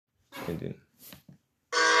ending.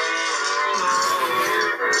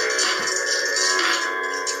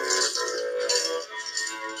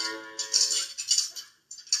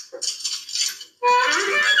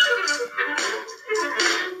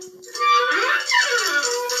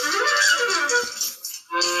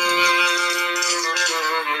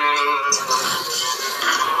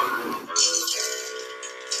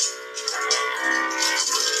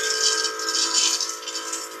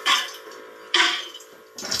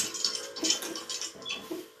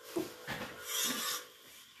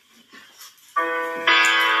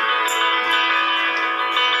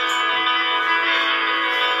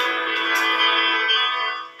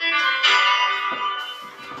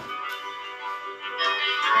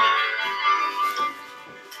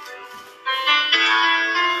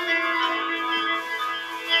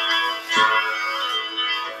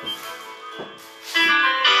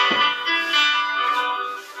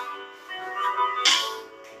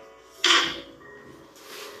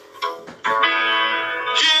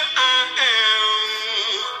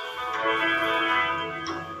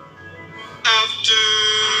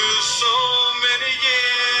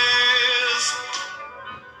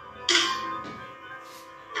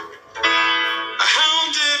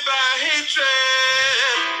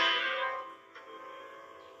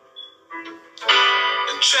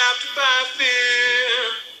 Trapped by fear,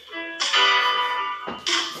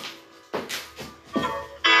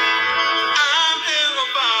 I'm in a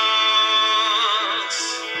box.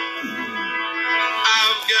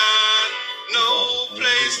 I've got no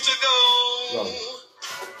place to go.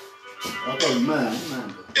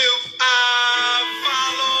 If I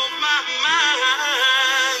follow my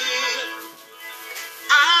mind,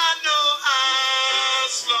 I know I'll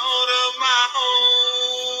slaughter my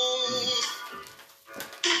own.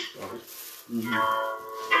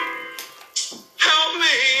 Help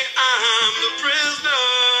me, I'm the prisoner.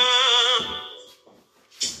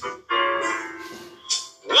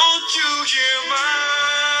 Won't you hear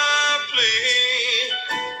my plea?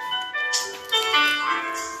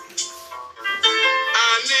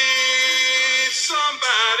 I need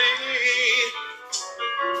somebody,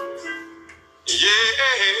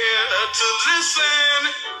 yeah, to listen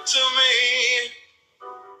to me.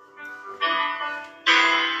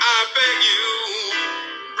 I beg you,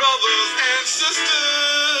 brothers and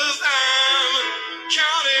sisters, I'm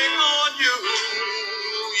counting on you,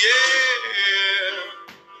 yeah.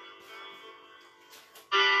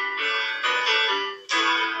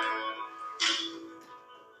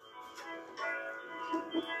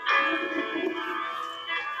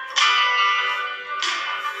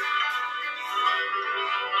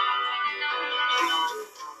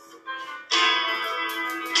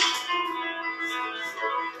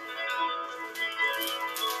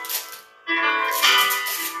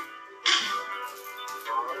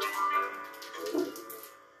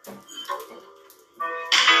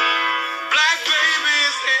 Black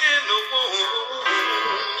babies in the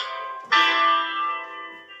womb,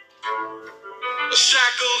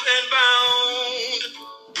 shackled and bound,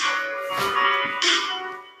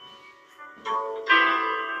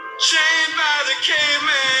 chained by the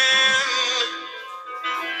caveman,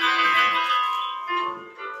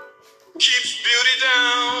 keeps beauty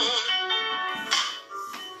down.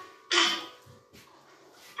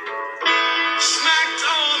 Smacked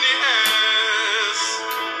on the ass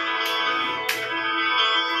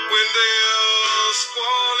when they're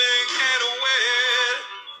squalling and wet.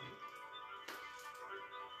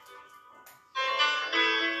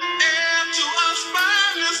 And to a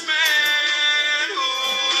spineless man who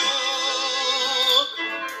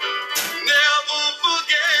never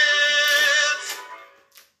forgets,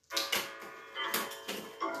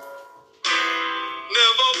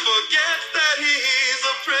 never forgets that he's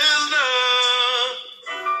a prisoner.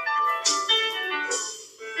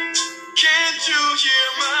 Can't you hear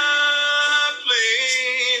my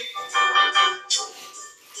plea?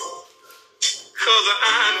 'Cause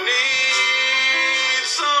I need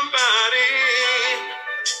somebody,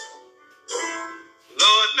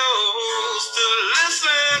 Lord knows, to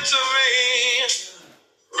listen to me.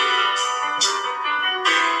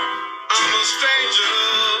 I'm a stranger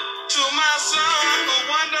to my son who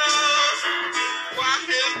wonders why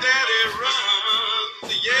his daddy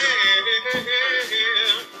runs, yeah.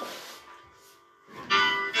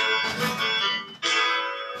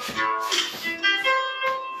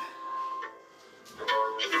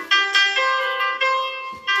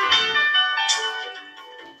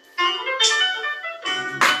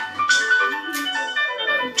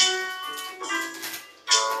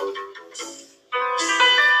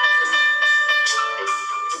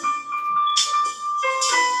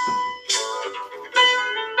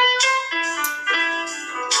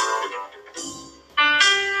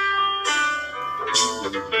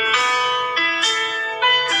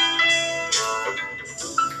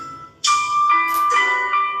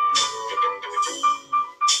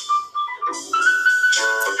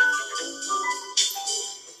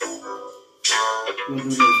 We'll do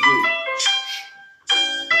this week.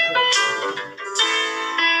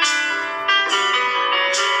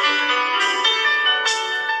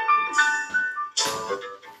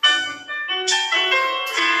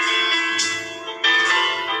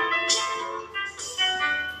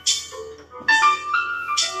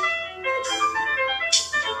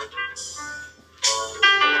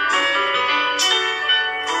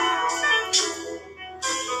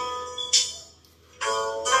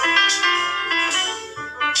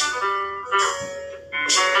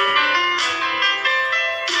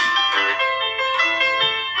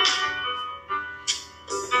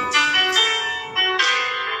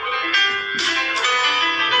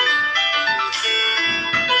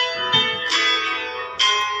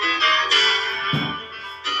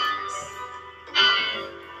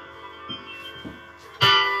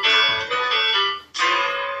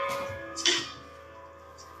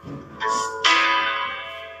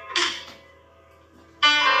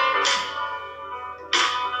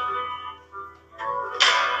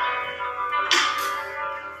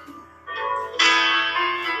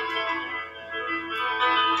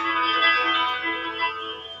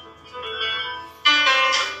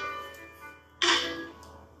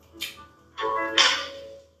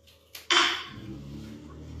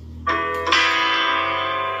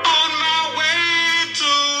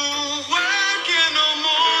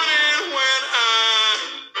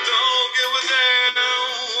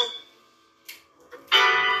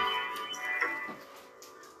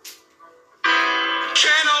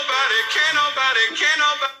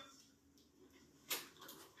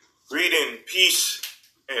 Greeting, peace,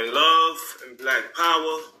 and love, and black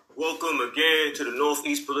power. Welcome again to the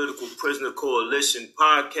Northeast Political Prisoner Coalition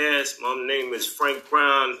podcast. My name is Frank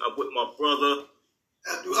Brown. I'm with my brother,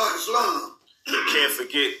 Abdullah Islam. Can't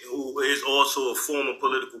forget, who is also a former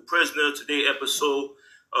political prisoner. Today's episode,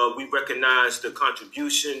 we recognize the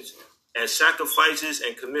contributions and sacrifices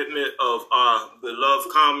and commitment of our beloved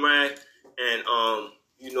comrade and,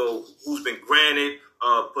 who's been granted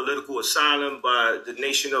political asylum by the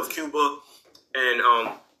nation of Cuba. And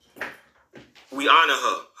we honor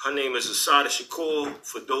her. Her name is Assata Shakur,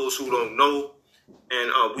 for those who don't know.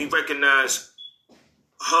 And we recognize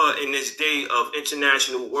her in this day of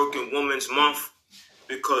International Working Women's Month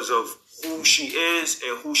because of who she is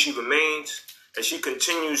and who she remains. And she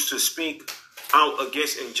continues to speak out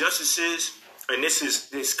against injustices. And this is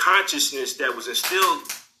this consciousness that was instilled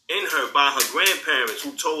in her by her grandparents,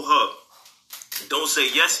 who told her, don't say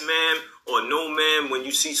yes, ma'am, or no, ma'am. When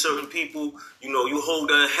you see certain people, you hold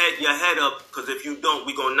your head up, because if you don't,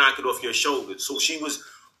 we're going to knock it off your shoulders. So she was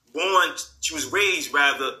raised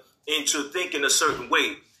into thinking a certain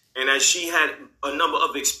way. And as she had a number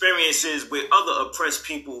of experiences with other oppressed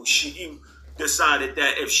people, she decided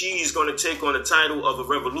that if she's going to take on the title of a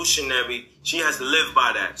revolutionary, she has to live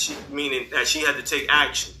by that, meaning that she had to take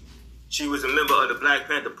action. She was a member of the Black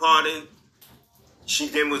Panther Party. She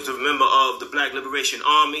then was a member of the Black Liberation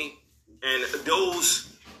Army. And those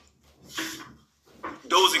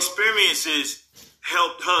experiences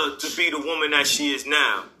helped her to be the woman that she is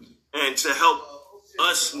now, and to help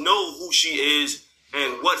us know who she is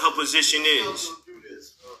and what her position is.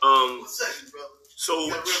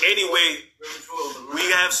 So anyway,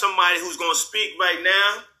 we have somebody who's going to speak right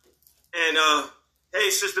now. And hey,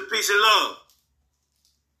 sister, peace and love.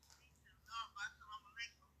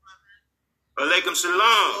 Alaikum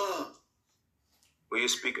salam. Where you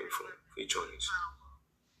speaking from? For joining us.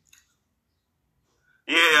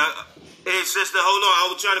 Yeah. Hey, sister, hold on.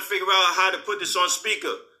 I was trying to figure out how to put this on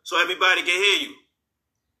speaker so everybody can hear you.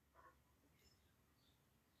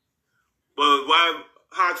 But while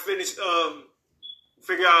I finish,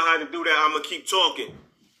 figure out how to do that, I'm gonna keep talking.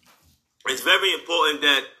 It's very important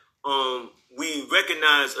that we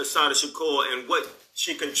recognize Assata Shakur and what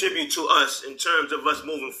she contributes to us in terms of us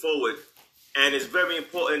moving forward. And it's very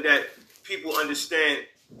important that people understand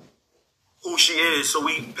who she is, so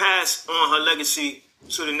we pass on her legacy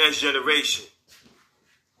to the next generation.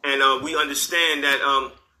 And we understand that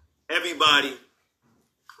everybody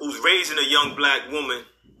who's raising a young black woman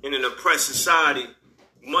in an oppressed society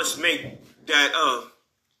must make that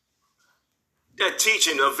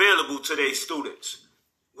teaching available to their students,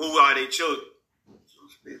 who are their children.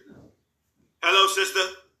 Hello,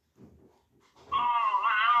 sister.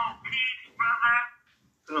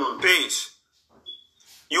 Peace.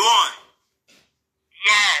 You on?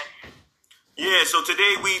 Yes. Yeah, so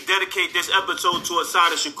today we dedicate this episode to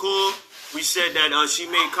Assata Shakur. We said that she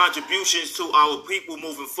made contributions to our people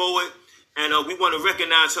moving forward. And we want to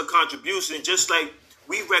recognize her contribution, just like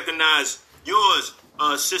we recognize yours,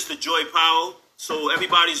 Sister Joy Powell. So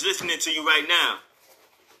everybody's listening to you right now.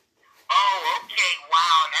 Oh, okay.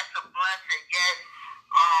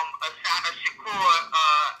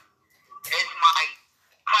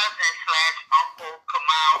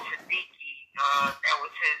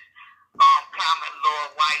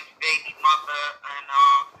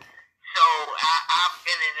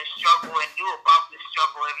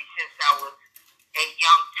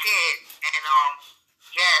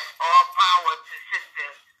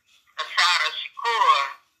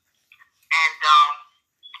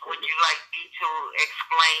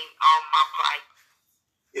 explain my plight?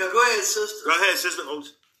 Yeah, go ahead, sister. Go ahead, Sister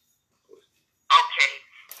Oaks. Okay.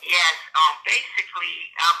 Yes. Basically,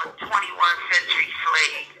 I'm a 21st century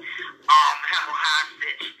slave, held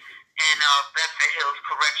hostage in Bedford Hills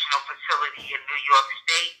Correctional Facility in New York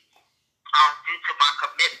State. Due to my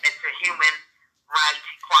commitment to human rights,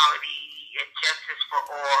 equality, and justice for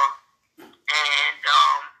all, and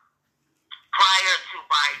prior to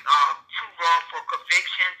my two wrongful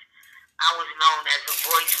convictions, I was known as a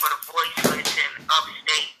voice for the voiceless in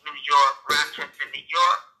upstate New York, Rochester, New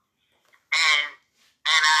York, and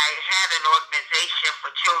I had an organization for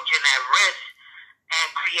children at risk and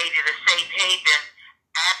created a safe haven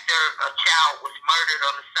after a child was murdered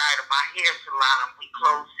on the side of my hair salon. We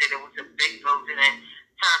closed it. It was a big building and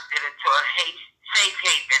turned it into a safe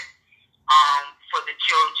haven for the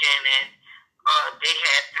children. And they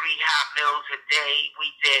had 3 hot meals a day.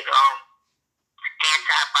 We did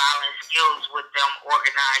anti-violence skills with them,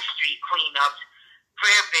 organized street cleanups,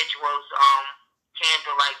 prayer vigils,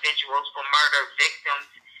 candlelight vigils for murder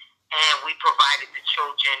victims, and we provided the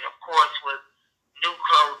children, of course, with new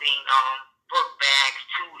clothing, book bags,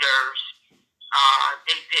 tutors.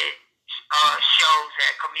 They did shows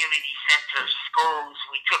at community centers, schools.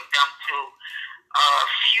 We took them to a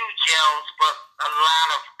few jails, but a lot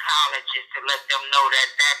of colleges to let them know that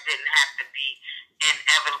that didn't have to be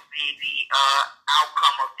inevitably the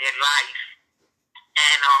outcome of their life.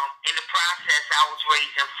 And in the process, I was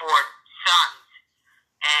raising 4 sons,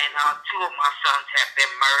 and 2 of my sons have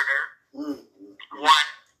been murdered. One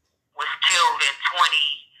was killed in 2001.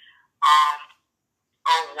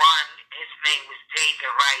 His name was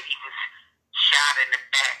David Wright. He was shot in the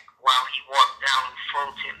back while he walked down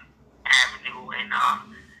Fulton Avenue, and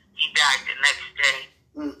he died the next day.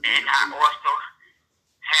 And I also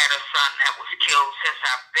had a son that was killed since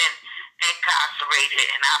I've been incarcerated,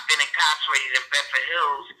 and I've been incarcerated in Bedford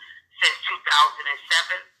Hills since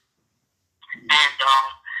 2007. And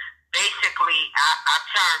basically, I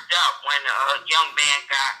turned up when a young man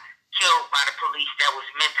got killed by the police that was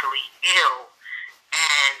mentally ill,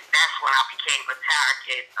 and that's when I became a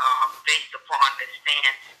target based upon the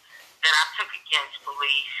stance that I took against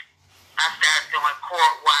police. I started doing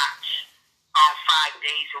court watch 5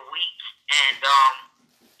 days a week, and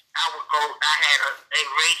I had a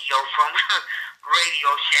radio from Radio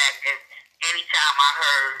Shack, and anytime I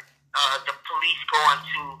heard the police going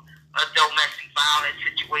to a domestic violence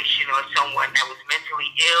situation or someone that was mentally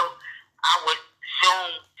ill, I would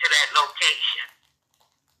zoom to that location.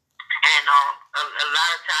 And a lot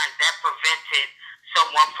of times that prevented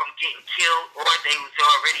someone from getting killed, or they was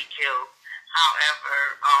already killed.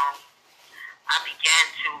 However, I began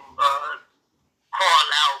to call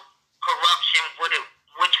out corruption, which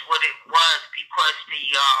it was, because the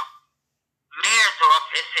mayor's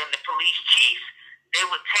office and the police chief, they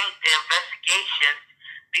would taint the investigation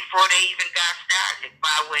before they even got started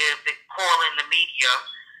by way of the calling the media.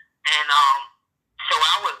 And so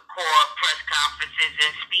I would call press conferences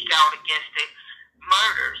and speak out against the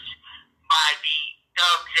murders by the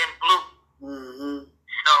thugs in blue.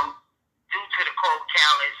 So due to the cold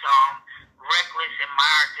callous, reckless and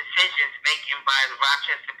mired decisions making by the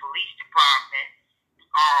Rochester Police Department,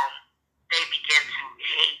 they began to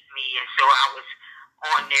hate me, and so I was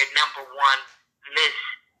on their #1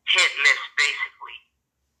 hit list, basically.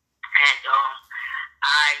 And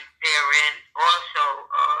I therein also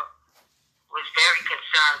was very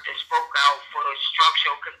concerned and spoke out for the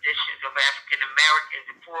structural conditions of African Americans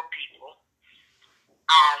and poor people,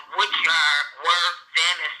 which were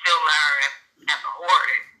then and still are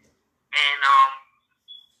abhorred. And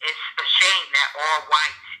it's a shame that all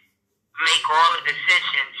whites make all the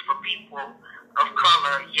decisions for people of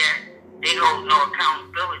color, yet they hold no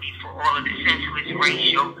accountability for all of the senseless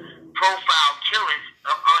racial profile killings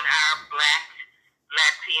of unarmed blacks,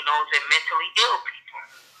 Latinos, and mentally ill people.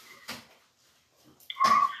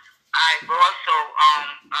 I've also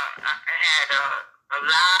had a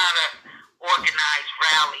lot of organized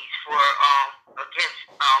rallies for against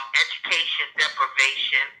education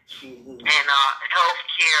deprivation and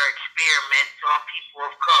healthcare experiments on people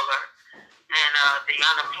of color, and the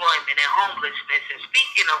unemployment and homelessness. And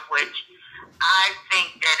speaking of which, I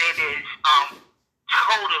think that it is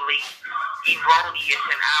totally erroneous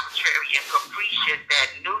and arbitrary and capricious that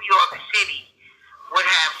New York City would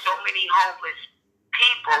have so many homeless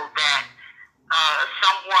people that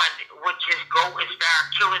someone would just go and start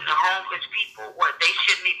killing the homeless people. What, they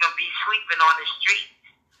shouldn't even be sleeping on the street.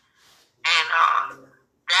 And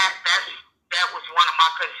that was one of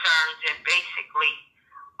my concerns, and basically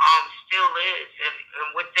still is.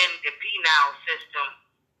 And within the penal system,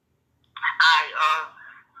 I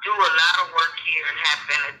do a lot of work here and have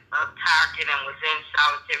been a target and was in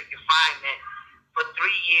solitary confinement for 3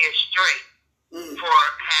 years straight for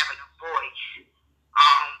having a voice.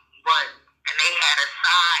 And they had a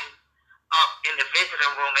sign up in the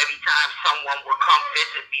visiting room every time someone would come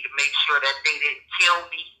visit me to make sure that they didn't kill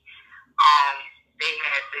me. They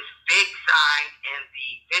had this big sign in the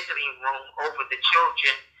visiting room over the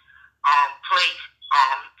children play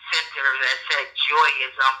center that said "Joy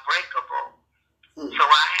is unbreakable." So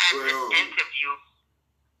I had this interview,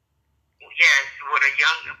 yes, with a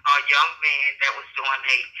young man that was doing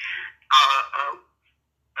a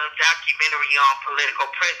documentary on political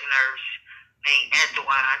prisoners named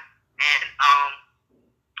Edwin, and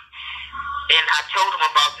I told him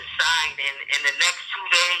about the sign. And in the next 2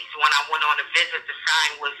 days, when I went on a visit, the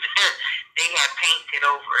sign was they had painted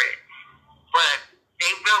over it, but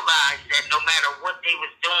they realized that no matter what they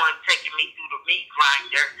was doing, taking me through the meat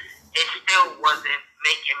grinder, it still wasn't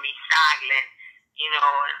making me silent, and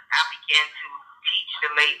I began to teach the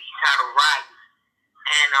ladies how to write,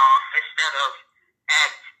 and instead of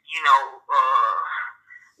act,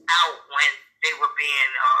 out when they were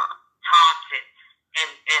being taunted and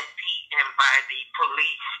beaten by the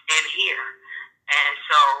police in here. And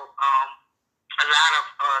so a lot of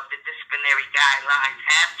the disciplinary guidelines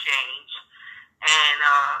have changed, and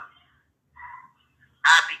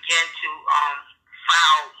I began to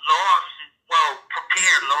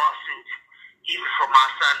prepare lawsuits, even for my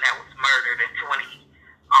son that was murdered in 2018.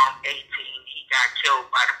 He got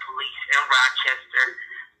killed by the police in Rochester.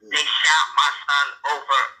 They shot my son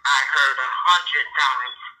over, I heard, 100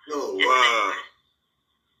 times. Oh, wow.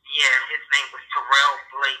 His name was Terrell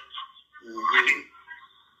Blake.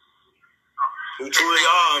 You truly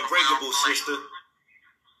are unbreakable, sister.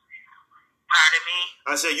 Pardon me?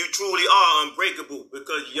 I said you truly are unbreakable,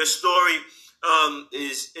 because your story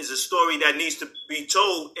is a story that needs to be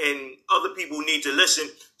told, and other people need to listen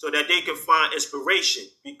so that they can find inspiration.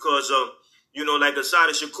 Because like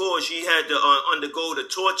Assata Shakur, she had to undergo the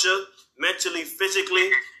torture mentally,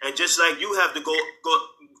 physically, and just like you have to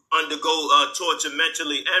undergo torture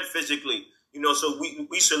mentally and physically. So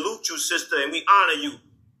we salute you, sister, and we honor you.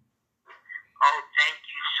 Oh, thank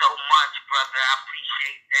you so much, brother. I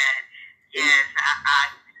appreciate that. Yes,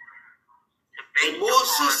 And more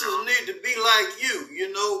sisters need to be like you.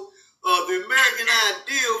 The American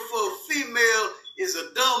ideal for a female is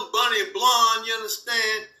a dumb bunny blonde, you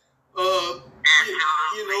understand? A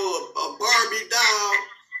Barbie doll,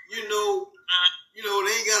 they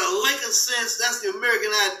ain't got a lick of sense. That's the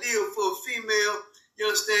American ideal for a female, you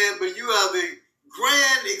understand? But you are the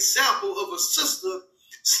grand example of a sister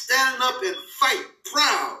standing up and fight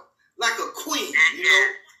proud like a queen,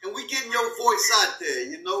 and we getting your voice out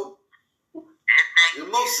there, And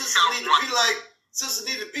most sisters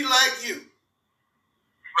need to be like you.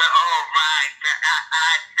 Well, all right.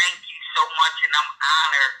 I thank you so much, and I'm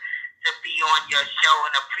honored to be on your show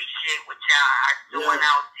and appreciate what y'all are doing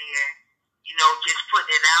out there. Just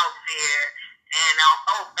putting it out there. And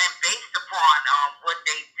and based upon what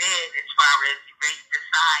they did as far as erase the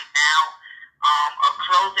sign now, a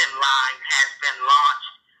clothing line has been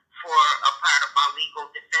launched for a part of my legal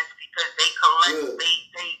defense, because they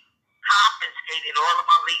confiscated all of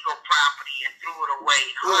my legal property and threw it away,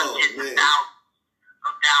 hundreds of thousands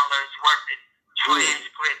of dollars worth of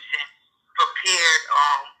transcripts and prepared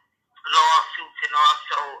lawsuits, and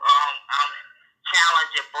also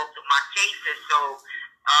challenging both of my cases. So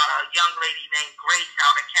a young lady named Grace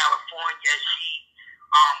out of California, she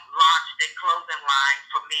launched a clothing line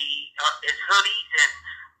for me. It's hoodies and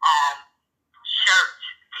shirts,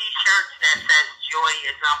 t-shirts that says "Joy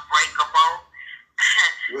is Unbreakable,"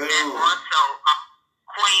 and also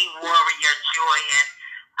Queen Warrior Joy. And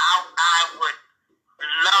I would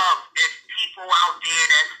love if people out there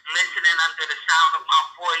that's listening under the sound of my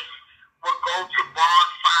voice would go to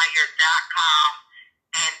bonfire.com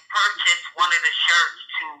and purchase one of the shirts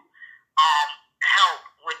to help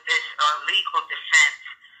with this legal defense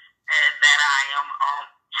that I am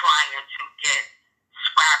trying to get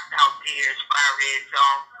sparked out there as far as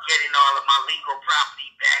getting all of my legal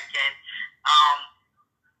property back, and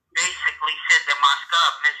basically sending my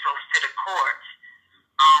scub missiles to the courts,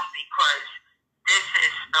 because this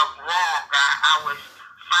is wrong. I was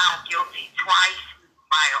found guilty twice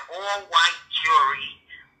by an all-white jury.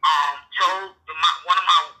 Told one of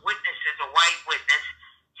my witnesses, a white witness,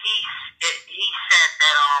 he said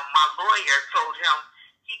that my lawyer told him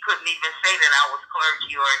he couldn't even say that I was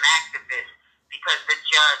clergy or an activist, because the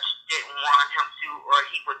judge didn't want him to, or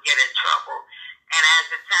he would get in trouble. And as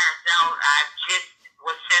it turns out, I just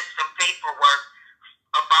was sent some paperwork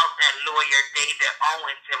about that lawyer, David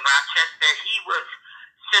Owens, in Rochester. He was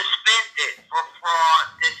arrested for fraud,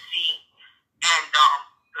 deceit, and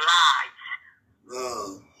lies.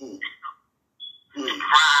 Right.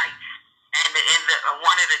 And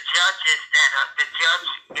one of the judges the judge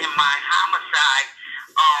in my homicide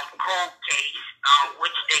cold case,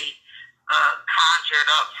 which they conjured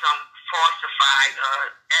up some falsified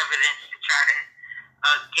evidence to try to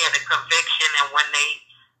get a conviction, and when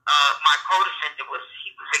my co-defendant was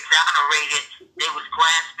exonerated, they was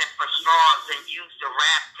grasping for straws and used the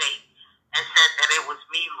rap tape and said that it was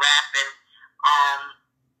me rapping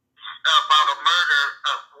about a murder,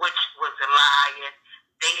 which was a lie, and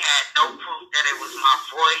they had no proof that it was my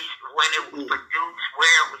voice, when it was produced,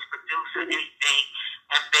 where it was produced, or anything.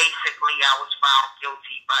 And basically, I was found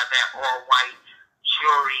guilty by that all-white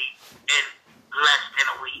jury in less than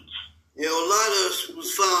a week. You know, a lot of us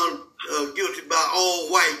was found guilty by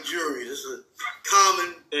all-white jury. It's a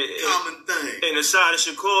common thing. In Assata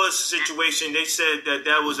Shakur's situation, they said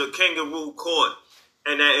that was a kangaroo court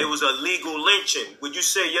and that it was a legal lynching. Would you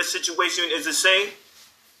say your situation is the same?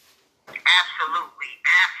 Absolutely.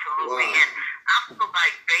 Wow. And I feel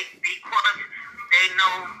like because they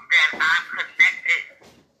know that I'm connected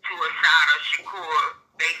to Assata Shakur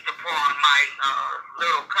based upon my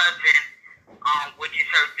little cousin, which is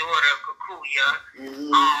her daughter, Kukuya, and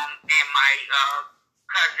my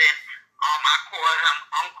cousin, I call him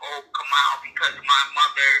Uncle Kamal because my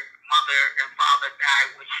mother and father died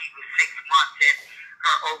when she was 6 months, and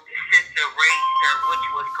her oldest sister raised her, which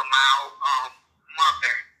was Kamal's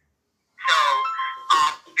mother. So,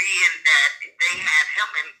 being that they had him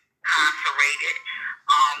incarcerated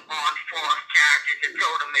on false charges and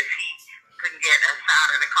told him if he couldn't get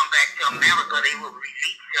Assata to come back to America, they would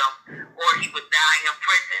release him or he would die in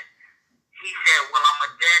prison. He said, well, I'm a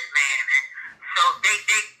dead man. And so they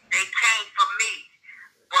came for me.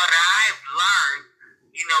 But I've learned,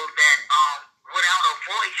 that without a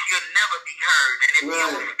voice, you'll never be heard. And if you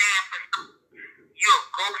don't stand for something, you'll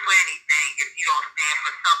go for anything if you don't stand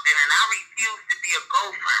for something. And I refuse to be a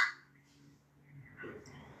gopher.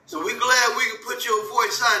 So we're glad we can put your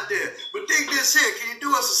voice out there. But think this here, can you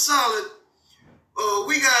do us a solid?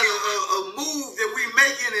 We got a move that we're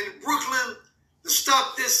making in Brooklyn to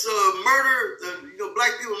stop this murder,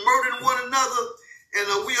 black people murdering one another. And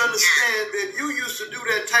we understand that you used to do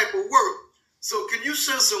that type of work. So can you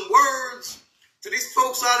send some words to these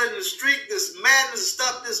folks out in the street, this madness,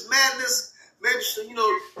 stop this madness? Maybe,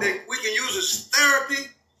 that we can use as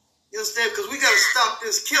therapy. You understand? Because we got to stop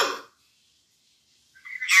this killing.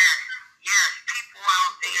 Yes, people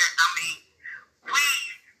out there, we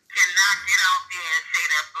cannot get out there and say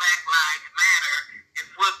that Black Lives Matter if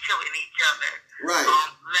we're killing each other. Right.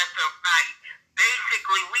 Left or right.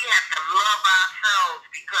 Basically, we have to love ourselves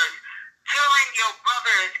because killing your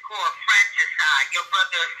brother is called fratricide, your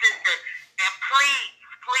brother or sister. And please,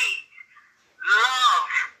 love.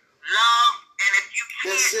 And if you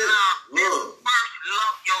can't love, first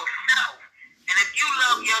love yourself. And if you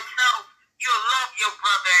love yourself, you'll love your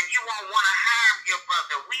brother and you won't want to harm your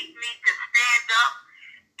brother. We need to stand up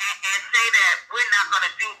and say that we're not going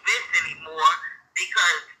to do this anymore,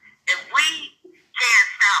 because if we can't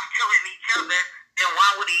stop killing each other, then why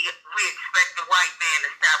would we expect the white man to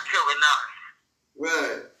stop killing us?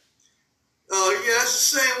 Right. Yeah, that's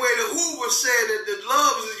the same way that Hoover said that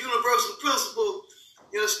love is a universal principle.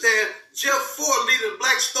 You understand? Jeff Ford, leader of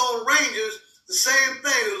Blackstone Rangers, the same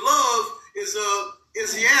thing. That love is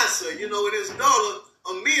the answer. And his daughter,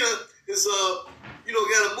 Amina, is got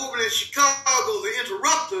a movement in Chicago, the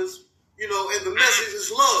Interrupters, and the message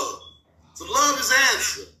is love. So love is the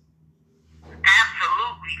answer.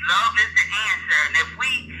 Absolutely. Love is the answer. And if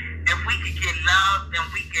we could get love, then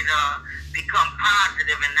we could become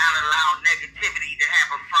positive and not allow negativity to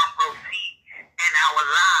have a front row seat in our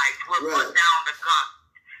lives. We'll put down the guns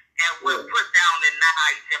and we'll put down the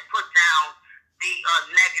knives and put down the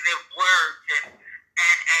negative words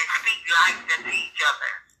and speak life into each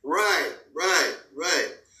other. Right.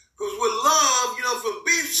 Because with love, from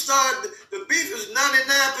beef started, the beef is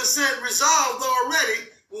 99% resolved already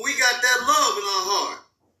when we got that love in our heart.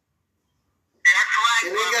 That's right.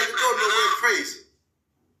 And they got to go nowhere crazy.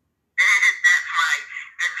 That's right.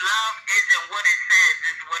 Because love isn't what it says,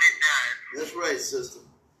 it's what it does. That's right, sister.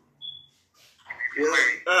 Yeah.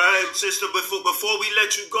 All right, sister, before we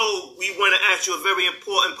let you go, we want to ask you a very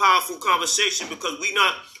important, powerful conversation, because we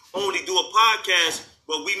not only do a podcast,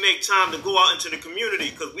 but we make time to go out into the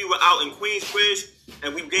community, because we were out in Queensbridge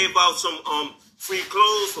and we gave out some free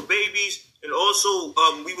clothes for babies, and also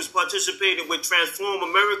we was participating with Transform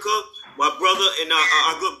America, my brother and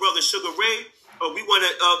our good brother Sugar Ray. We want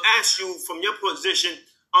to ask you from your position,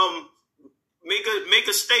 make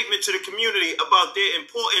a statement to the community about their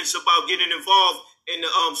importance about getting involved in the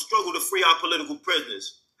struggle to free our political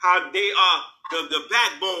prisoners. How they are the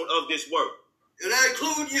backbone of this work. And I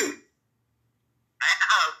include you.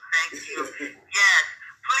 Oh, thank you. Yes,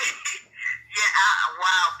 please. Yeah,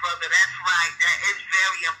 wow, brother, that's right. That is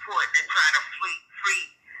very important to try to free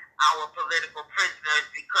our political prisoners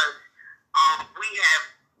because we have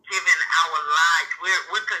given our lives.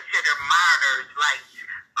 We're considered martyrs. Like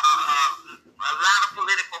a lot of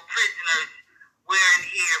political prisoners, we're in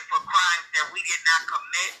here for crimes that we did not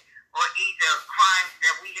commit, or either crimes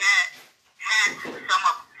that we had to.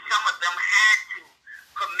 Some of them had to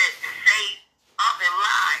commit to save other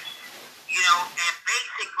lives. And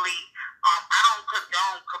basically, I don't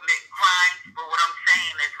condone commit crimes, but what I'm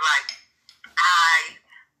saying is like I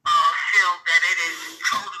feel that it is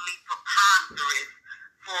totally preposterous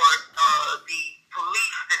for the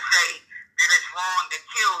police to say that it's wrong to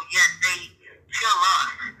kill, yet they kill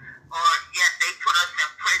us, or yet they put us in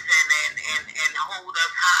prison and hold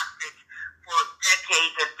us hostage for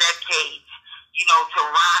decades and decades, to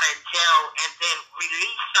rot in jail, and then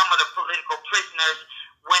release some of the political prisoners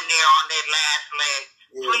when they're on their last leg.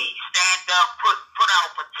 Yeah. Please stand up, put out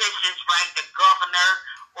petitions, write the governor,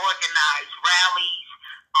 organize rallies,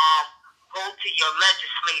 go to your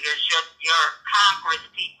legislators, your Congress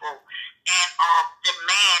people, and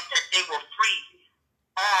demand that they will free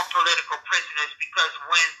all political prisoners, because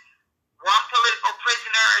when one political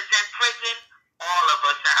prisoner is in prison, all of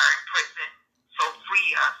us are in prison. So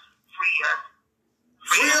free us.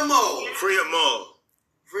 Free them all. Free them all.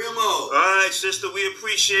 Free them all. All right, sister, we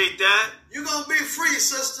appreciate that. You're going to be free,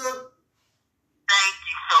 sister. Thank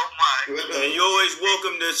you so much. And you're always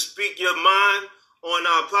welcome to speak your mind on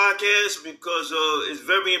our podcast, because it's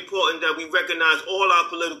very important that we recognize all our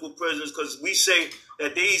political prisoners, because we say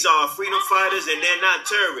that these are freedom fighters and they're not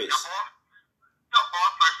terrorists. The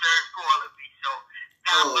officers calling me, so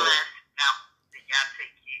God bless. Now, y'all take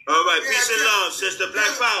care. All right, peace and love, sister.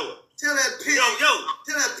 Black power. Tell that pig. Yo.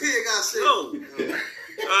 Tell that pig I said. Yo.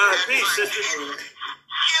 All right, peace, sister. Shields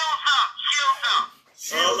up.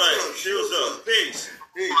 All right, shields up. Peace.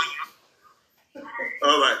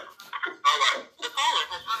 All right.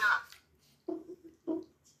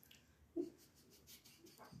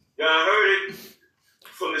 Yeah, I heard it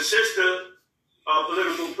from the sister, our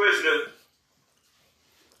political prisoner.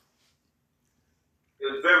 It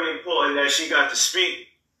was very important that she got to speak.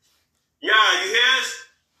 Yeah, you hear us?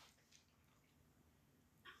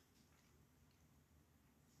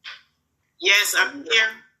 Yes, I'm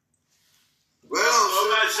here. Well, all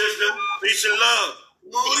right, sister. Peace and love.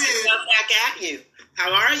 Peace and love back at you.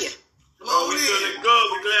 How are you? We're feeling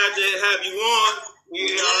good. We're glad to have you on.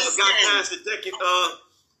 We got past the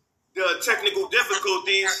technical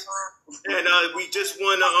difficulties, and we just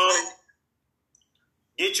want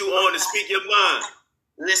to get you on to speak your mind.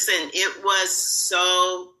 Listen, it was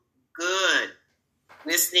so good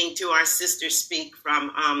listening to our sister speak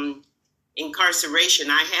from incarceration.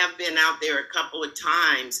 I have been out there a couple of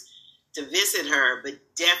times to visit her, but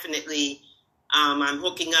definitely I'm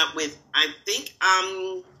hooking up with, I think,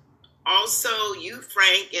 also you,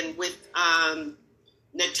 Frank, and with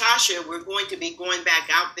Natasha, we're going to be going back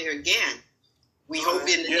out there again. We hope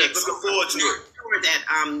in the next looking forward to it. Sure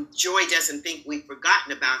that Joy doesn't think we've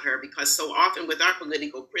forgotten about her, because so often with our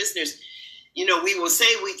political prisoners, we will say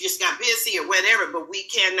we just got busy or whatever, but we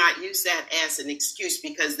cannot use that as an excuse,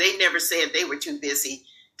 because they never said they were too busy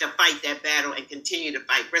to fight that battle and continue to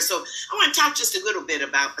fight. So I want to talk just a little bit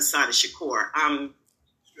about Assata Shakur.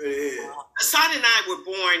 Assata and I were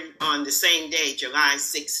born on the same day, July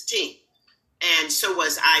 16th. And so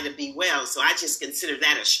was Ida B. Wells. So I just consider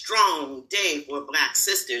that a strong day for Black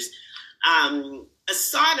sisters.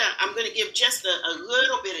 Assata, I'm going to give just a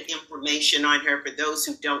little bit of information on her for those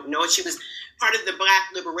who don't know. She was part of the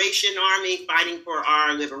Black Liberation Army fighting for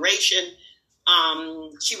our liberation.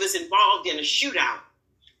 She was involved in a shootout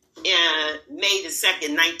May the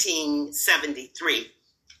 2nd, 1973.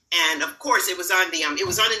 And of course, it was on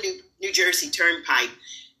the New Jersey Turnpike.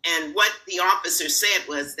 And what the officer said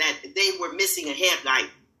was that they were missing a headlight,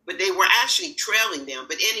 but they were actually trailing them.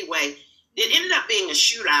 But anyway, it ended up being a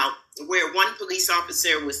shootout where one police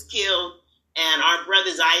officer was killed, and our brother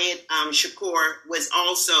Assata Shakur was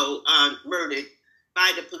also murdered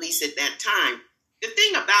by the police at that time. The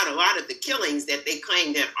thing about a lot of the killings that they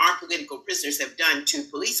claim that our political prisoners have done to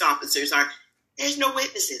police officers are, there's no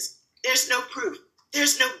witnesses, there's no proof,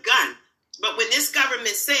 there's no gun. But when this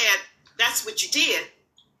government said, that's what you did,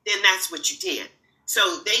 then that's what you did.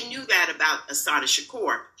 So they knew that about Assata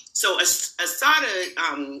Shakur. So Assata,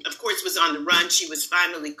 of course, was on the run. She was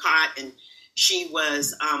finally caught, and She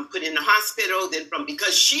was put in the hospital, then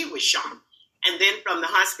because she was shot. And then from the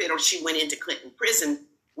hospital, she went into Clinton prison,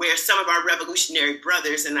 where some of our revolutionary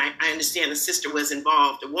brothers, and I understand a sister was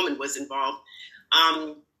involved, a woman was involved,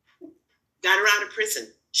 got her out of prison.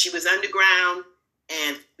 She was underground,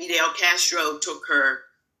 and Fidel Castro took her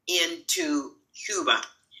into Cuba,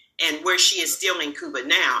 and where she is still in Cuba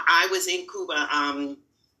now. I was in Cuba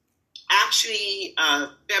actually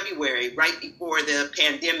February, right before the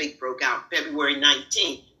pandemic broke out, February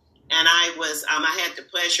 19th. And I had the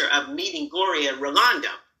pleasure of meeting Gloria Rolando.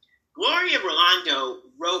 Gloria Rolando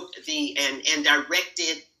wrote and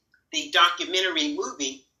directed the documentary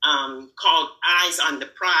movie called Eyes on the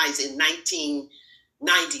Prize in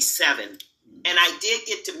 1997. And I did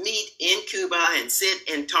get to meet in Cuba and sit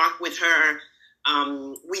and talk with her.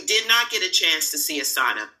 We did not get a chance to see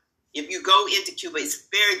Assata. If you go into Cuba, it's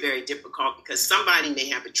very, very difficult because somebody may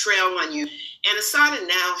have a trail on you. And Assata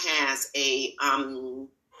now has a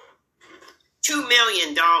 $2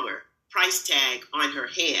 million price tag on her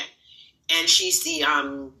head. And she's the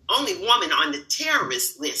only woman on the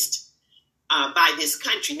terrorist list by this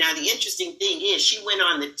country. Now, the interesting thing is she went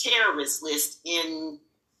on the terrorist list in,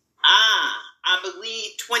 I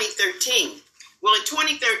believe, 2013. Well, in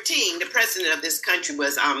 2013, the president of this country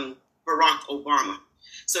was Barack Obama.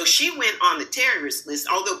 So she went on the terrorist list,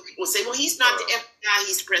 although people say, well, he's not the FBI,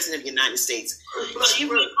 he's the president of the United States. She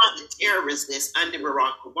went on the terrorist list under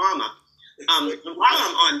Barack Obama. While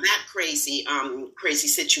I'm on that crazy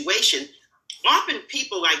situation, often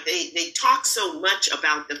people they talk so much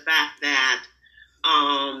about the fact that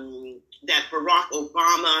that Barack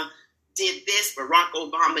Obama did this, Barack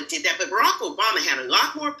Obama did that, but Barack Obama had a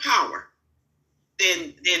lot more power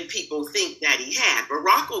than people think that he had.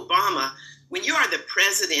 Barack Obama, when you are the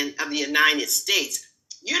president of the United States,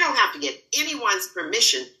 you don't have to get anyone's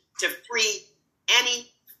permission to free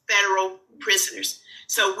any federal prisoners.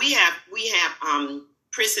 So we have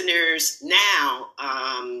prisoners now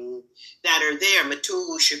that are there.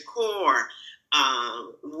 Assata Shakur.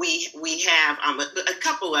 We have a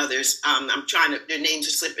couple others. Their names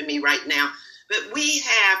are slipping me right now. But we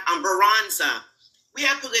have Baranza. We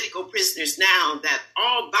have political prisoners now that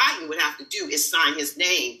all Biden would have to do is sign his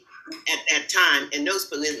name at that time, and those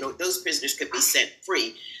prisoners could be set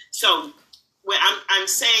free. So I'm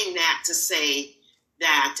saying that to say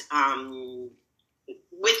that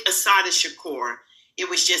with Assata Shakur, it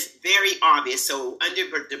was just very obvious. So under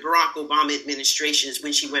the Barack Obama administration is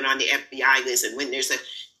when she went on the FBI list, and when there's a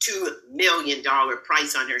 $2 million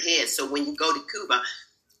price on her head. So when you go to Cuba,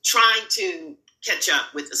 trying to catch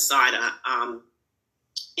up with Assata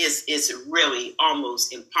is really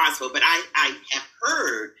almost impossible. But I have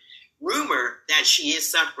heard rumor that she is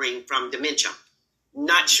suffering from dementia.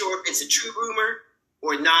 Not sure if it's a true rumor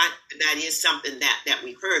or not, but that is something that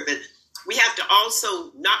we've heard. But we have to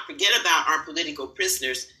also not forget about our political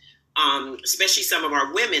prisoners, especially some of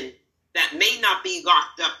our women that may not be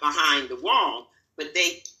locked up behind the wall, but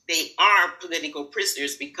they are political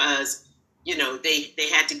prisoners because, they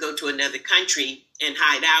had to go to another country and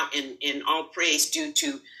hide out, and all praise due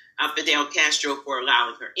to Fidel Castro for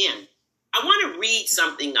allowing her in. I want to read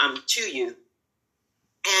something to you,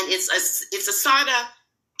 and it's Assata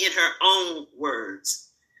in her own words.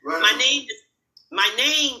 Right. My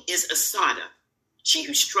name is Assata, she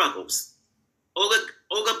who struggles.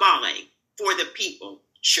 Ogabale, for the people.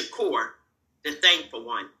 Shakur, the thankful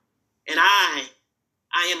one. And I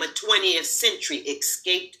am a 20th century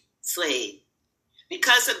escaped slave.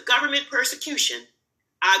 Because of government persecution,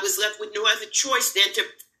 I was left with no other choice than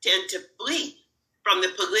to flee from the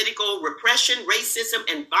political repression, racism,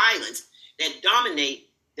 and violence that dominate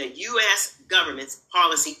the U.S. government's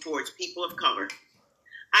policy towards people of color.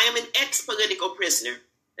 I am an ex-political prisoner,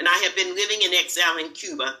 and I have been living in exile in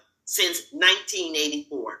Cuba since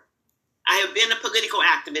 1984. I have been a political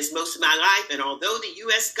activist most of my life, and although the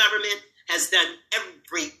U.S. government has done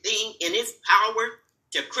everything in its power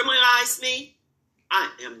to criminalize me, I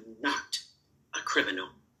am not a criminal,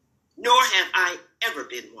 nor have I ever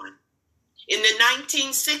been one. In the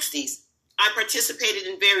 1960s, I participated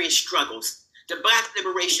in various struggles, the Black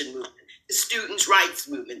Liberation Movement, the Students' Rights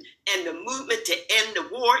Movement, and the movement to end the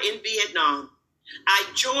war in Vietnam. I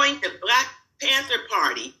joined the Black Panther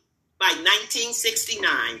Party by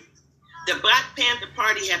 1969. The Black Panther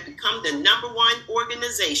Party had become the number one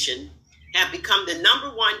organization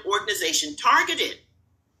targeted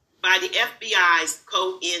by the FBI's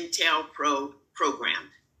COINTELPRO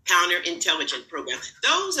program, counterintelligence program.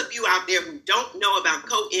 Those of you out there who don't know about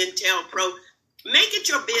COINTELPRO, make it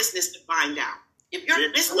your business to find out. If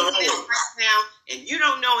you're listening to this right now and you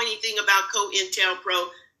don't know anything about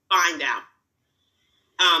COINTELPRO, find out.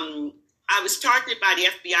 I was targeted by the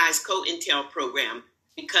FBI's COINTEL program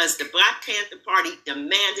because the Black Panther Party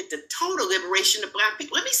demanded the total liberation of Black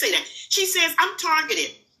people. Let me say that. She says, I'm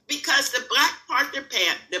targeted because the Black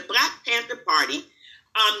Panther Party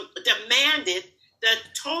demanded the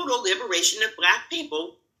total liberation of Black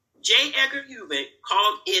people. J. Edgar Hoover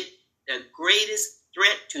called it the greatest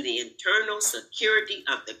threat to the internal security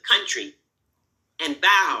of the country and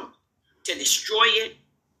vowed to destroy it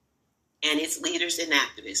and its leaders and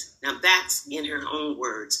activists. Now that's in her own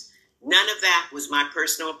words. None of that was my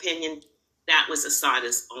personal opinion. That was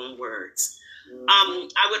Assata's own words.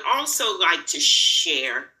 I would also like to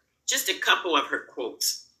share just a couple of her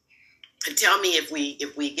quotes. And tell me if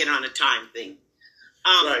we get on a time thing.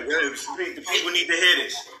 Right, the people need to hear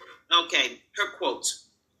this. Okay, her quotes.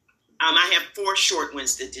 I have 4 short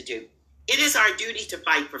ones to do. It is our duty to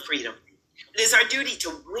fight for freedom. It is our duty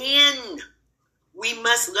to win. We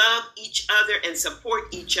must love each other and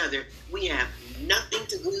support each other. We have nothing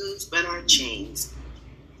to lose but our chains.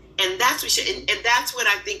 And that's what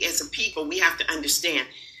I think as a people we have to understand.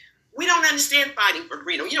 We don't understand fighting for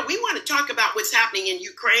freedom. You know, we want to talk about what's happening in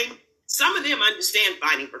Ukraine. Some of them understand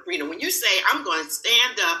fighting for freedom. When you say, I'm going to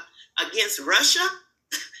stand up against Russia,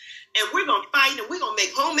 and we're going to fight, and we're going to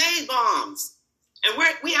make homemade bombs. And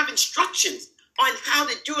we have instructions on how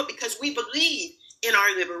to do it because we believe in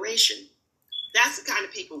our liberation. That's the kind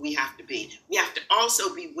of people we have to be. We have to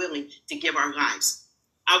also be willing to give our lives.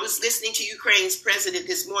 I was listening to Ukraine's president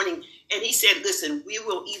this morning, and he said, listen, we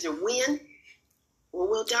will either win or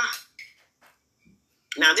we'll die.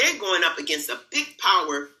 Now, they're going up against a big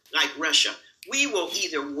power like Russia. We will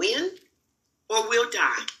either win or we'll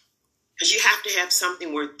die. Because you have to have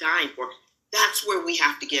something worth dying for. That's where we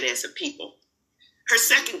have to get as a people. Her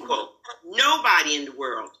second quote, nobody in the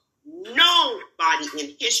world, nobody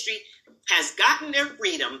in history has gotten their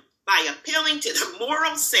freedom by appealing to the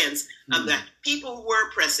moral sense of the people who were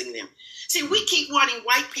oppressing them. See, we keep wanting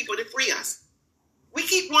white people to free us. We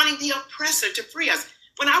keep wanting the oppressor to free us.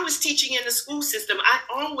 When I was teaching in the school system, I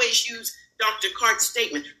always used Dr. Clark's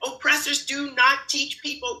statement, oppressors do not teach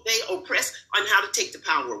people, they oppress on how to take the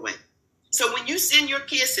power away. So when you send your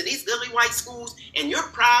kids to these lily white schools and you're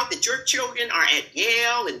proud that your children are at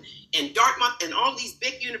Yale and Dartmouth and all these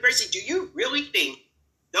big universities, do you really think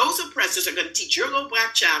those oppressors are going to teach your little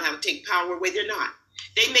black child how to take power away? They're not.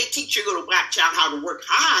 They may teach your little black child how to work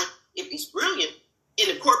hard if he's brilliant in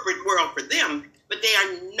the corporate world for them, but they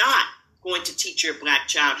are not going to teach your black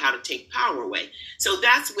child how to take power away. So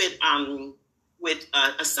that's what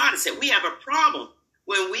Assata said. We have a problem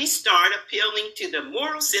when we start appealing to the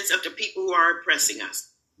moral sense of the people who are oppressing us.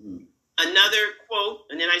 Another quote,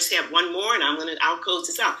 and then I just have one more, and I'll close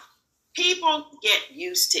this out. People get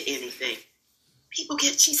used to anything.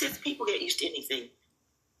 She says, people get used to anything.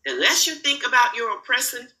 The less you think about your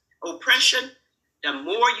oppression, the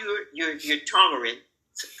more you're tolerant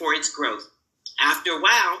for its growth. After a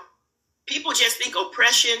while, people just think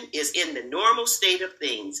oppression is in the normal state of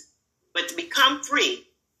things. But to become free,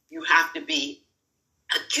 you have to be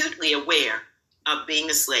acutely aware of being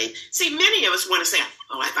a slave. See, many of us want to say,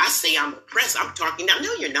 oh, if I say I'm oppressed, I'm talking now.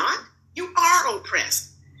 No, you're not. You are oppressed.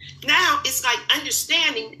 Now it's like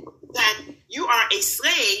understanding that you are a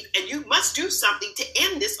slave and you must do something to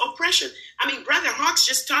end this oppression. I mean, Brother Hawk's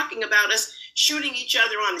just talking about us shooting each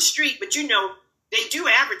other on the street, but you know, they do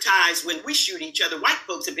advertise when we shoot each other. White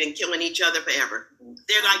folks have been killing each other forever.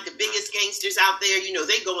 They're like the biggest gangsters out there. You know,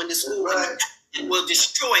 they go into school and will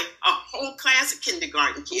destroy a whole class of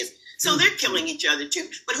kindergarten kids. So they're killing each other too.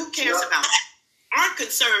 But who cares about that? Our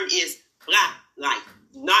concern is black life,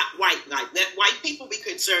 not white life. Let white people be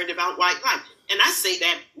concerned about white life. And I say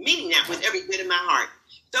that, meaning that with every bit of my heart.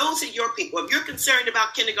 Those are your people. If you're concerned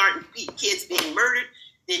about kindergarten kids being murdered,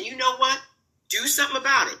 then you know what? Do something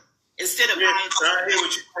about it. Instead of I hear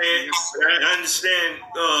what you're saying. I understand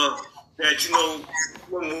that, you know,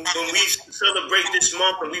 when we celebrate this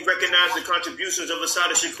month and we recognize the contributions of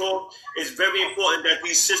Assata Shakur, it's very important that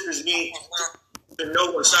these sisters need to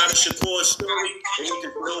know Assata Shakur's story. They need to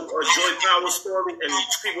know Joy Power's story and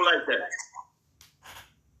people like that.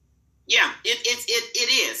 Yeah, it is.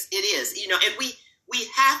 You know, and we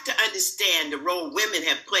have to understand the role women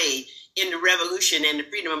have played in the revolution and the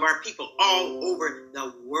freedom of our people all over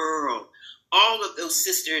the world. All of those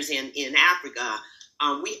sisters in Africa,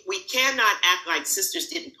 we cannot act like sisters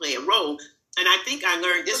didn't play a role. And I think I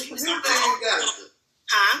learned this from somebody.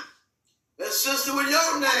 Huh? That sister with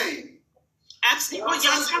your name. Absolutely. Well,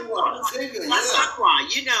 Yasakwa,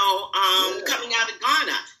 you know, coming out of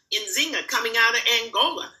Ghana, Nzinga coming out of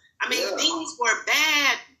Angola. I mean, these were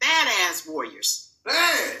badass warriors.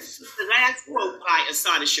 The last quote by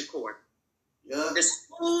Assata Shakur. Yeah. The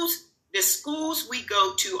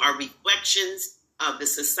actions of the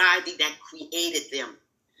society that created them.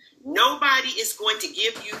 Nobody is going to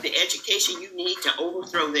give you the education you need to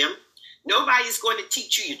overthrow them. Nobody is going to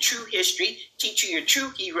teach you your true history, teach you your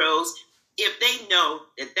true heroes, if they know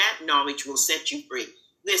that that knowledge will set you free.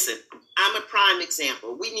 Listen, I'm a prime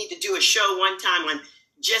example. We need to do a show one time on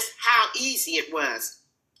just how easy it was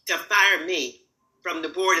to fire me from the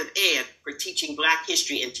Board of Ed for teaching Black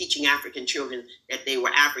history and teaching African children that they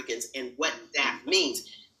were Africans and what that means.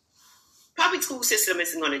 Public school system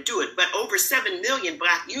isn't going to do it, but over 7 million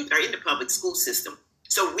Black youth are in the public school system.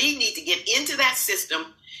 So we need to get into that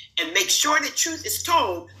system and make sure the truth is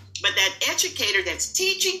told, but that educator that's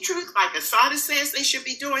teaching truth, like Assata says they should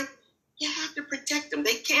be doing, you have to protect them.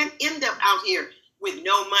 They can't end up out here with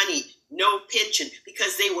no money, no pension,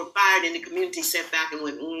 because they were fired and the community sat back and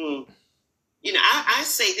went, You know, I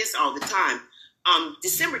say this all the time.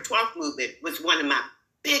 December 12th movement was one of my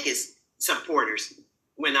biggest supporters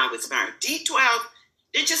when I was fired. D12,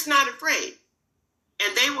 they're just not afraid.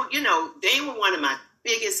 And they were one of my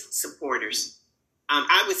biggest supporters.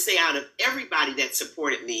 I would say out of everybody that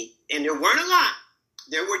supported me, and there weren't a lot,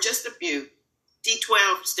 there were just a few,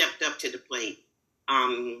 D12 stepped up to the plate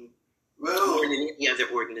more than any other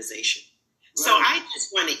organization. Well, so I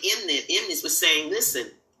just want to end this with saying,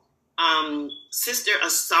 listen, Sister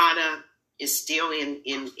Assata is still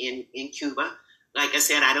in Cuba. Like I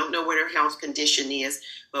said, I don't know what her health condition is,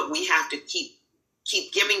 but we have to keep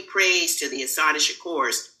giving praise to the Assata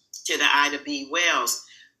Shakurs, to the Ida B. Wells,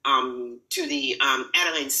 to the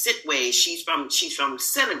Adeline Sitway. She's from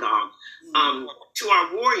Senegal. To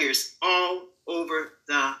our warriors all over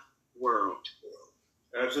the world.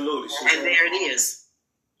 Absolutely. And there it is.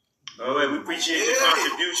 All right, we appreciate your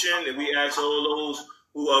contribution, and we ask all those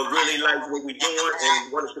who really like what we're doing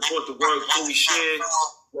and want to support the work who we share,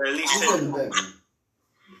 or at least 10.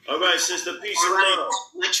 All right, sister, peace and love.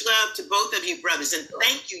 Much love to both of you, brothers, and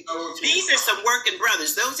thank you. These are some working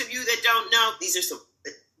brothers. Those of you that don't know,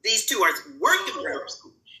 these two are working brothers.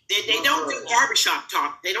 They don't do barbershop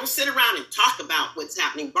talk. They don't sit around and talk about what's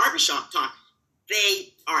happening barbershop talk.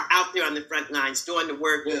 They are out there on the front lines doing the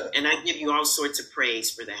work, and I give you all sorts of praise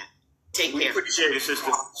for that. Take care. We appreciate it,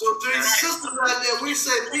 sister. So to these sisters out there, we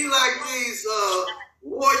say be like these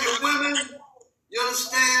warrior women. You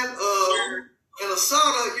understand? And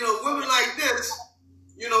Assata, women like this,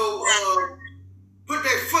 put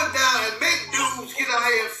their foot down and make dudes get out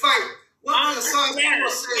here and fight. One thing Assata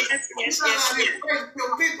said, you not out here fighting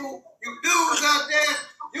your people, you dudes out there,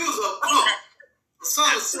 you's a punk.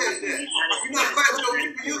 Assata said that. You're not fighting your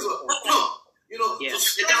people, you's a punk. The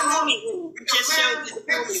homie women. We just showed you the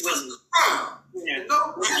homie women. The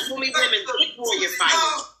homie women before you're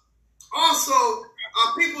fighting. Also,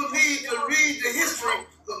 our people need to read the history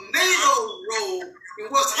of NATO's role in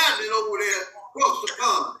what's happening over there across the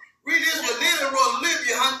pond. Read this with NATO role,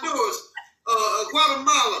 Libya, Honduras,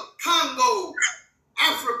 Guatemala, Congo,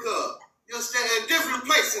 Africa, you understand, and different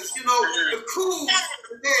places, the coups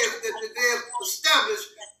that they have established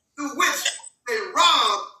through which they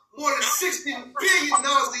rob more than $60 billion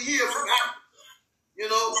a year from Africa.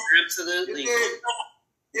 Absolutely.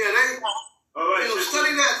 All right.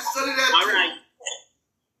 Study that. All right.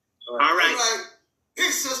 All right.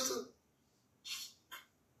 Peace, sister.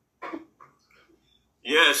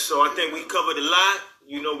 Yes, so I think we covered a lot.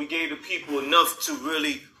 We gave the people enough to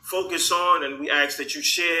really focus on, and we ask that you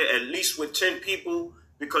share at least with 10 people,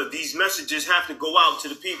 because these messages have to go out to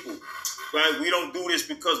the people, right? We don't do this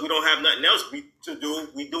because we don't have nothing else to do.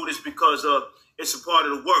 We do this because it's a part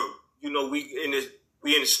of the work. We in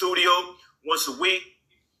the studio once a week,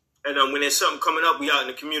 and when there's something coming up, we out in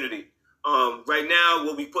the community. Right now,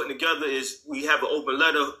 what we're putting together is we have an open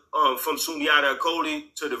letter from Sundiata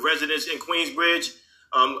Akoli to the residents in Queensbridge.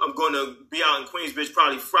 I'm going to be out in Queensbridge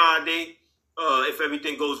probably Friday, if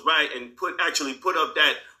everything goes right, and put up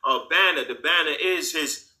that banner. The banner is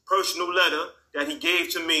his personal letter that he gave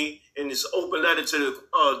to me in this open letter to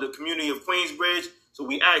the community of Queensbridge. So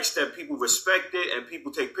we ask that people respect it and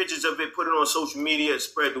people take pictures of it, put it on social media, and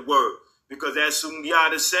spread the word. Because as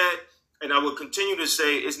Sundiata said, and I will continue to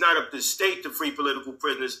say, it's not up to the state to free political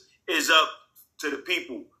prisoners. It's up to the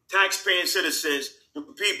people, taxpaying citizens, the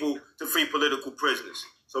people, to free political prisoners.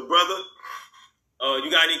 So, brother, you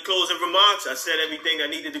got any closing remarks? I said everything that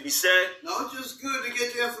needed to be said. No, it's just good to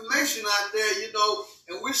get the information out there,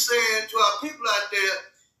 and we're saying to our people out there,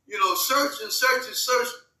 search and search and search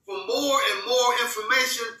for more and more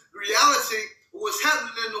information, reality, what's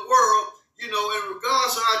happening in the world, in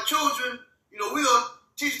regards to our children. We're going to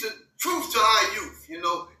teach the truth to our youth.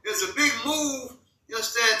 It's a big move, you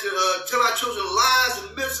understand, to tell our children lies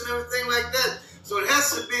and myths and everything like that. So it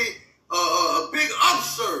has to be a big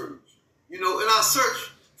upsurge, I search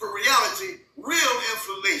for reality, real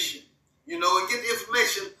information, and get the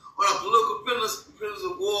information on our political prisoners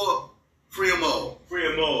of war. Free them all. Free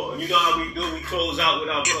them all. You know how we do? We close out with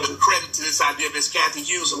our give the credit to this idea, Miss Kathy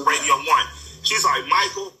Hughes of Radio 1. She's like,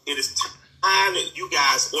 Michael, it is time that you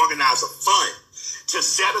guys organize a fund to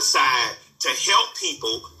set aside to help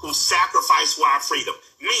people who sacrifice for our freedom.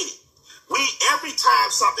 Meaning, every time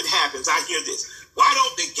something happens, I hear this. Why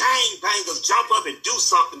don't the gang bangers jump up and do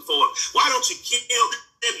something for them? Why don't you kill them?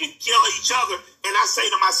 You kill each other. And I say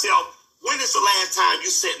to myself, when is the last time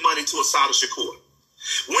you sent money to Assata Shakur?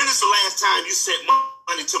 When is the last time you sent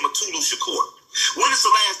money to Matulu Shakur? When is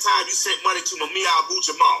the last time you sent money to Mumia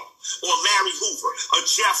Abu-Jamal or Larry Hoover or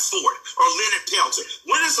Jeff Ford or Leonard Peltier?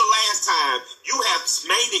 When is the last time you have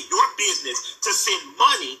made it your business to send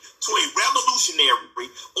money to a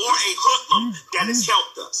revolutionary or a hoodlum that has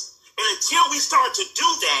helped us? And until we start to do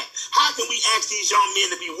that, how can we ask these young men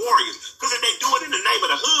to be warriors? Because if they do it in the name of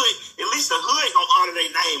the hood, at least the hood gonna honor their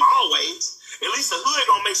name always. At least the hood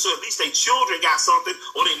gonna make sure at least their children got something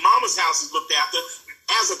or their mama's house is looked after.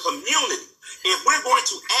 As a community, if we're going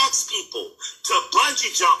to ask people to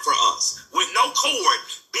bungee jump for us with no cord,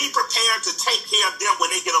 be prepared to take care of them when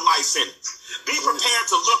they get a life sentence. Be prepared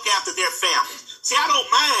to look after their families. See, I don't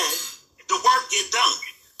mind the work get done,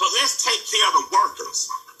 but let's take care of the workers.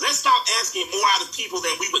 Let's stop asking more out of people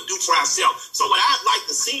than we would do for ourselves. So what I'd like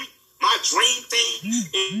to see, my dream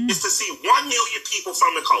thing, is to see 1 million people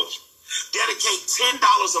from the culture dedicate $10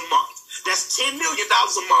 a month. That's $10 million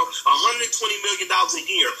a month, $120 million a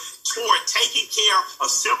year toward taking care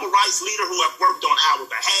of civil rights leaders who have worked on our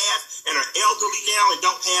behalf and are elderly now and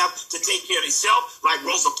don't have to take care of themselves, like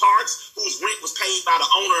Rosa Parks, whose rent was paid by the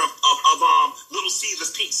owner of Little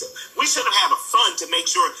Caesars Pizza. We should have had a fund to make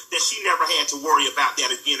sure that she never had to worry about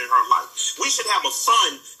that again in her life. We should have a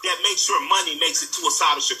fund that makes sure money makes it to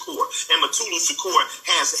Assata Shakur and Matulu Shakur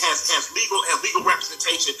has legal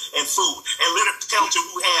representation and food, and Leonard Peltier,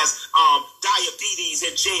 who has diabetes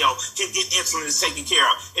in jail, can get insulin and taken care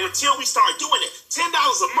of. And until we start doing it, $10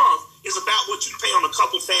 a month is about what you pay on a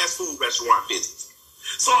couple fast food restaurant visits.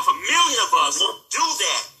 So if 1 million of us do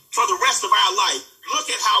that for the rest of our life, look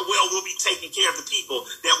at how well we'll be taking care of the people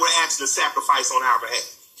that we're asking to sacrifice on our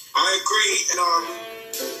behalf. I agree.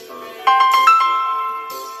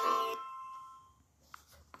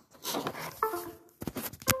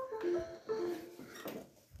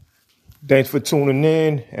 Thanks for tuning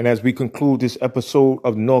in. And as we conclude this episode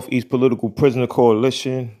of the Northeast Political Prisoner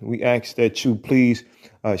Coalition, we ask that you please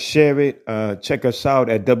share it. Check us out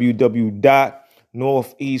at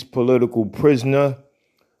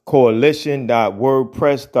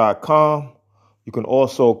www.northeastpoliticalprisonercoalition.wordpress.com. You can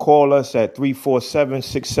also call us at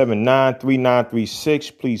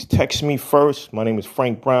 347-679-3936. Please text me first. My name is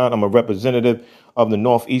Frank Brown. I'm a representative of the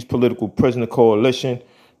Northeast Political Prisoner Coalition.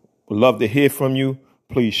 Would love to hear from you.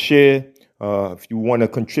 Please share if you want to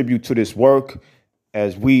contribute to this work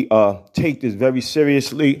as we take this very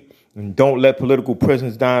seriously and don't let political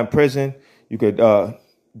prisoners die in prison. You could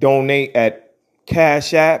donate at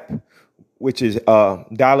Cash App, which is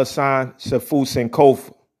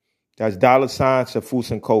 $Safusinkofa. That's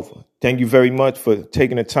 $Safusinkofa. Thank you very much for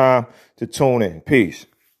taking the time to tune in. Peace.